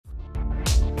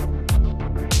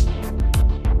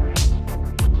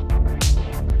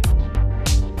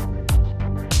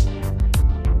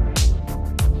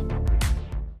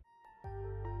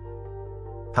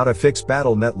How to fix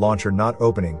BattleNet Launcher not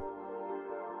opening.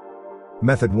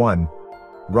 Method 1.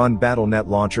 Run BattleNet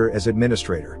Launcher as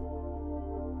administrator.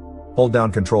 Hold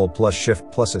down Ctrl plus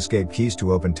Shift plus Escape keys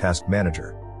to open Task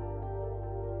Manager.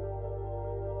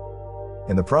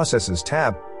 In the Processes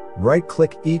tab,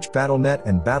 right-click each BattleNet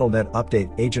and BattleNet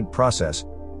Update agent process,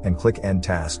 and click End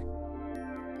Task.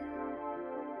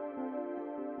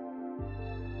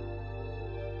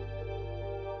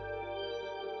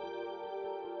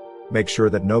 Make sure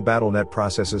that no BattleNet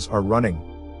processes are running.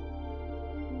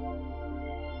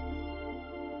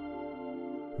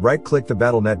 Right-click the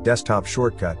BattleNet desktop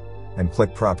shortcut, and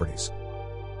click Properties.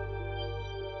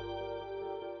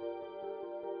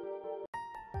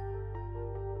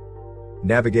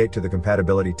 Navigate to the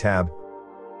Compatibility tab.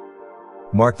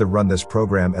 Mark the Run this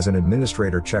program as an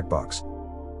administrator checkbox.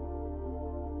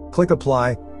 Click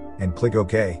Apply, and click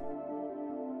OK.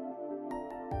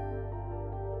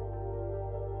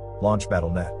 Launch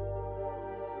BattleNet.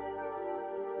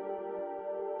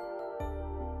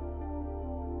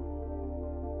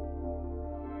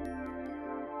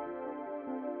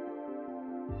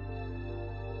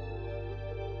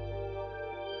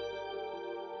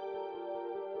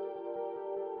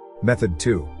 Method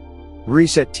 2.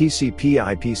 Reset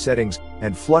TCP/IP settings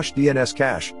and flush DNS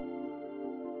cache.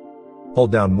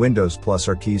 Hold down Windows plus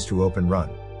R keys to open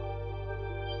Run.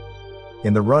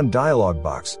 In the Run dialog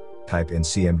box, type in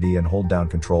CMD and hold down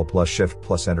Ctrl plus Shift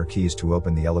plus Enter keys to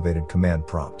open the elevated command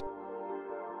prompt.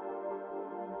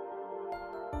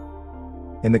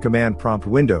 In the command prompt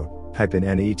window, type in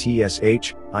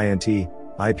netsh int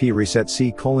IP reset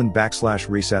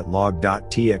c:\reset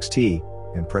log.txt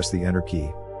and press the Enter key.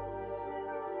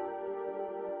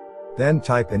 Then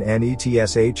type in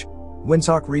netsh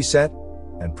winsock reset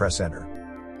and press Enter.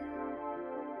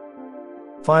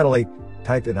 Finally,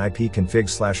 type in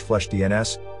ipconfig/flush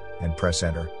DNS and press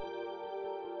Enter.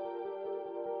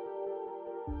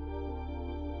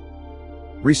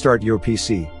 Restart your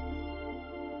PC.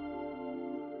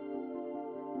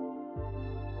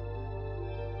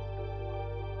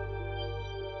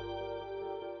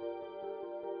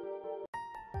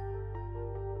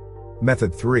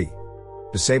 Method 3.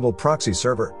 Disable Proxy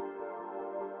server.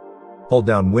 Hold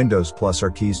down Windows plus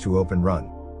R keys to open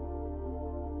Run.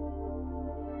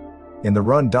 In the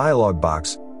Run dialog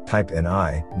box, type in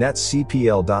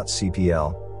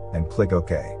netcpl.cpl and click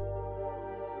OK.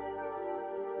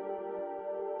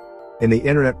 In the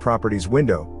Internet Properties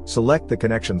window, select the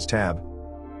Connections tab.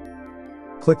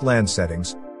 Click LAN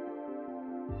Settings.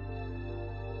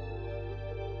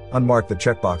 Unmark the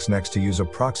checkbox next to Use a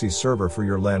proxy server for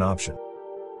your LAN option.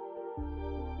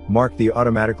 Mark the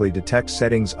Automatically Detect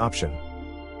Settings option.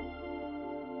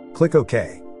 Click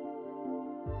OK.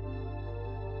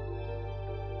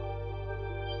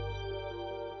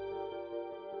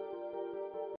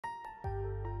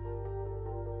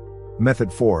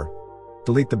 Method 4.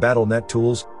 Delete the BattleNet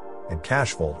tools and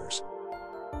cache folders.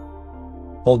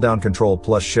 Hold down Ctrl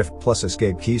plus Shift plus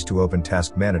Escape keys to open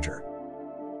Task Manager.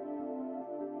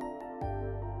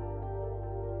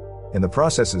 In the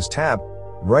Processes tab,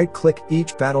 right-click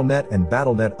each BattleNet and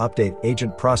BattleNet Update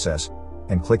agent process,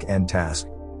 and click End Task.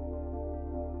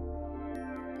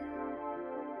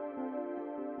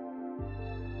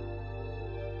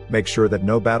 Make sure that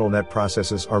no BattleNet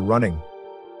processes are running.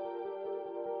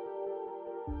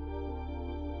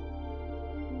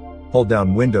 Hold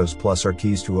down Windows plus R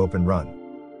keys to open Run.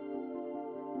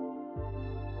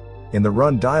 In the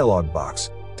Run dialog box,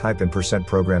 type in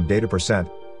 %program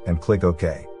data% and click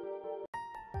OK.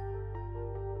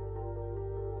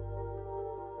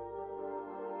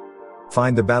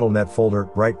 Find the BattleNet folder,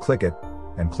 right-click it,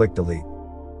 and click Delete.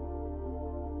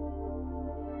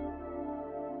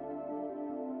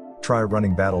 Try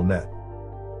running BattleNet.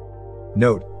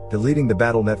 Note, deleting the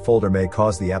BattleNet folder may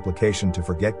cause the application to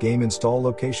forget game install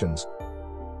locations.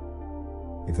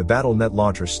 If the BattleNet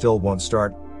launcher still won't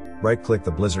start, right-click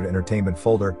the Blizzard Entertainment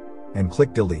folder, and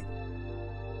click Delete.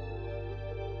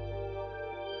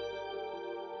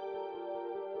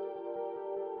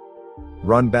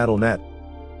 Run BattleNet.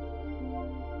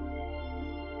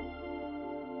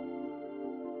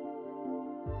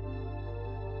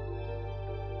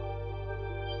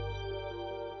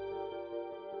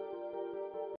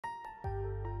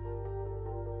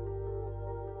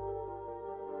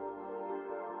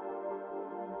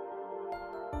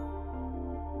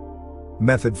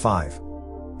 Method 5.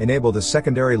 Enable the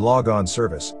secondary Logon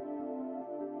service.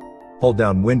 Hold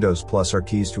down Windows plus R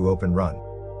keys to open Run.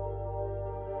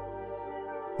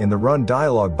 In the Run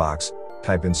dialog box,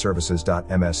 type in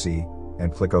services.msc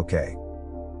and click OK.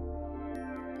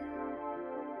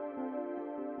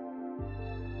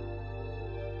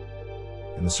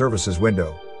 In the Services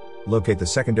window, locate the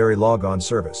secondary Logon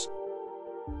service.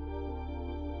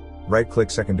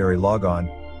 Right-click Secondary Logon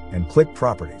and click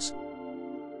Properties.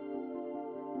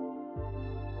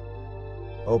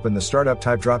 Open the Startup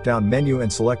Type drop-down menu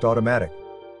and select Automatic.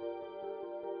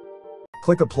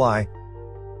 Click Apply.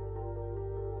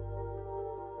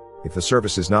 If the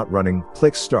service is not running,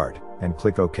 click Start and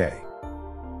click OK.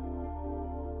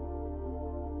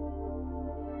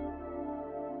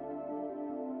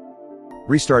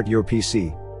 Restart your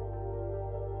PC.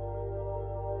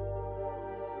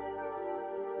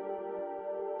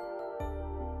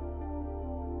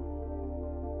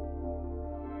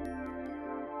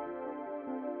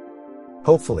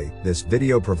 Hopefully, this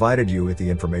video provided you with the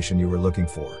information you were looking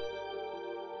for.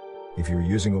 If you're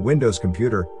using a Windows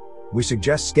computer, we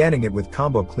suggest scanning it with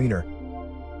Combo Cleaner.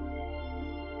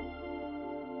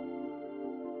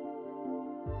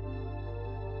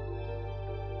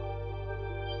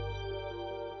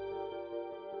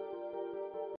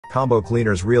 Combo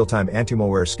Cleaner's real-time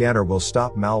anti-malware scanner will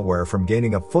stop malware from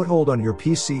gaining a foothold on your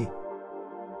PC.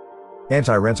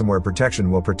 Anti-ransomware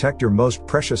protection will protect your most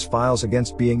precious files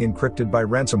against being encrypted by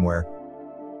ransomware.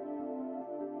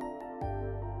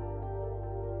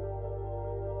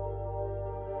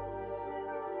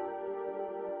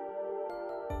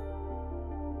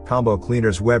 Combo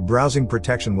Cleaner's web browsing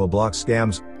protection will block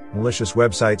scams, malicious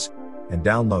websites, and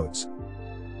downloads.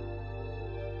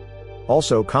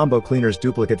 Also, Combo Cleaner's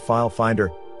duplicate file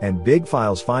finder and Big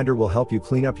Files Finder will help you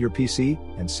clean up your PC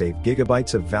and save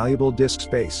gigabytes of valuable disk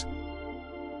space.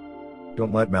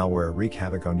 Don't let malware wreak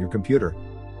havoc on your computer.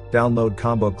 Download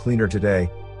Combo Cleaner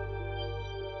today.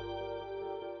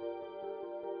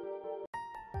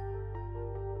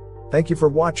 Thank you for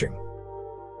watching.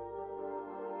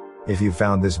 If you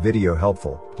found this video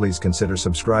helpful, please consider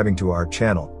subscribing to our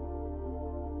channel.